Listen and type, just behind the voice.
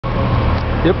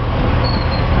Yep.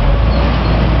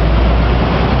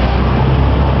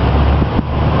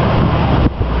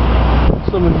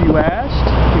 Some of you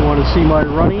asked, you want to see my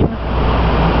running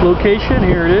location?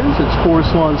 Here it is. It's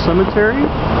Forest Lawn Cemetery,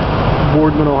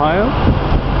 Boardman, Ohio.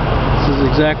 This is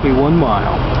exactly 1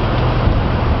 mile.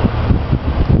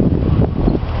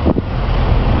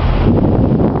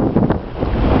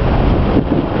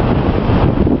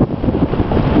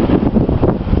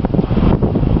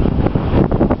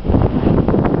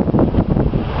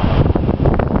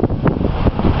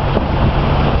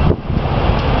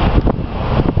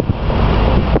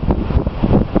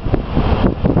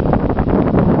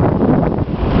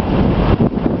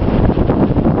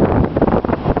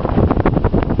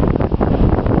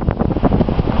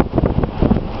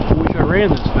 Ran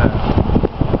this fast.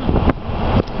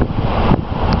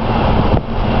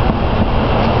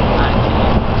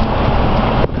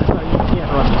 You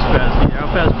can't run this fast. How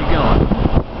fast are you going?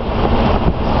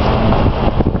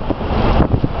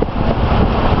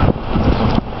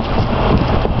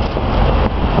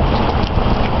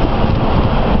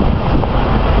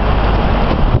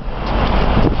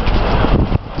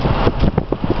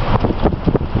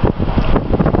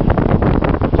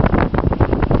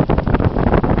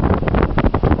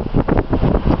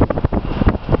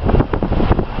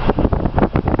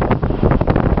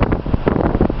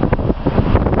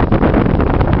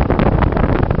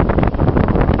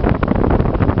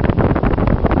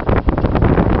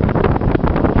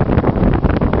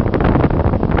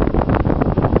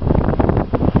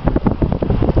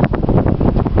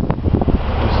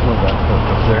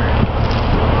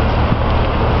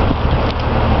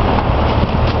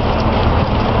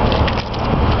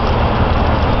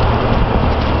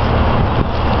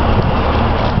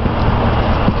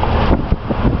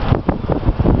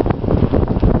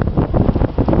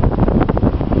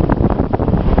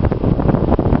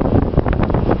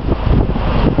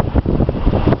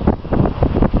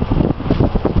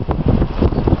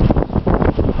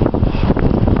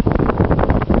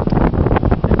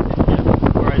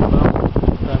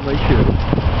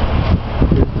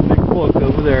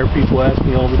 There, people ask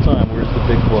me all the time, where's the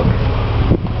big book?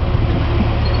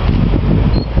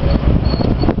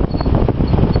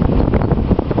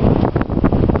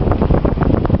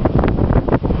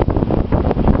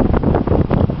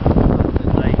 At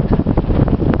night,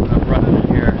 when I'm running in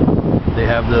here, they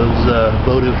have those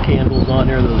votive candles on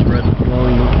here, those red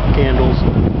glowing candles.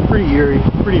 Pretty eerie,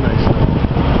 pretty nice stuff.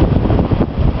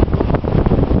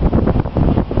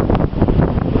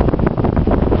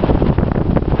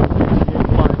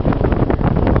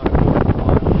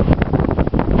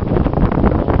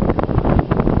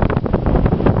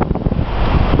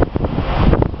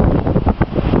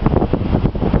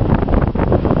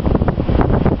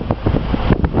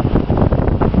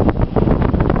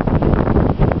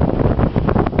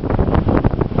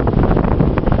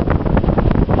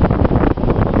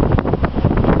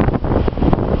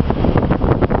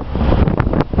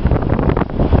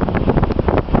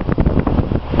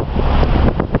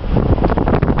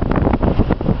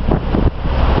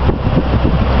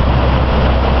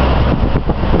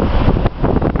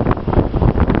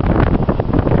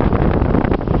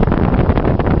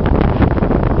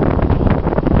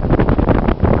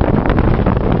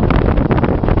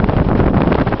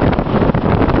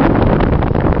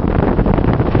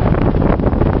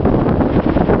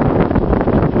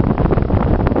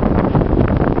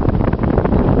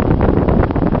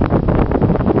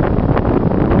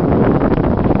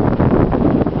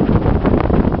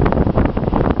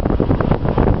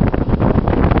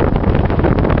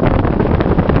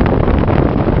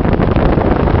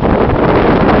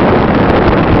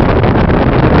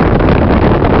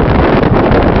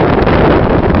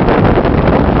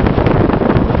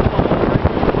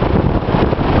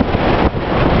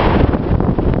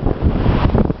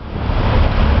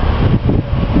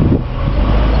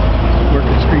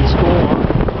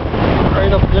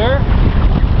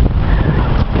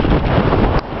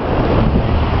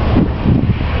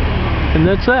 And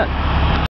that's that.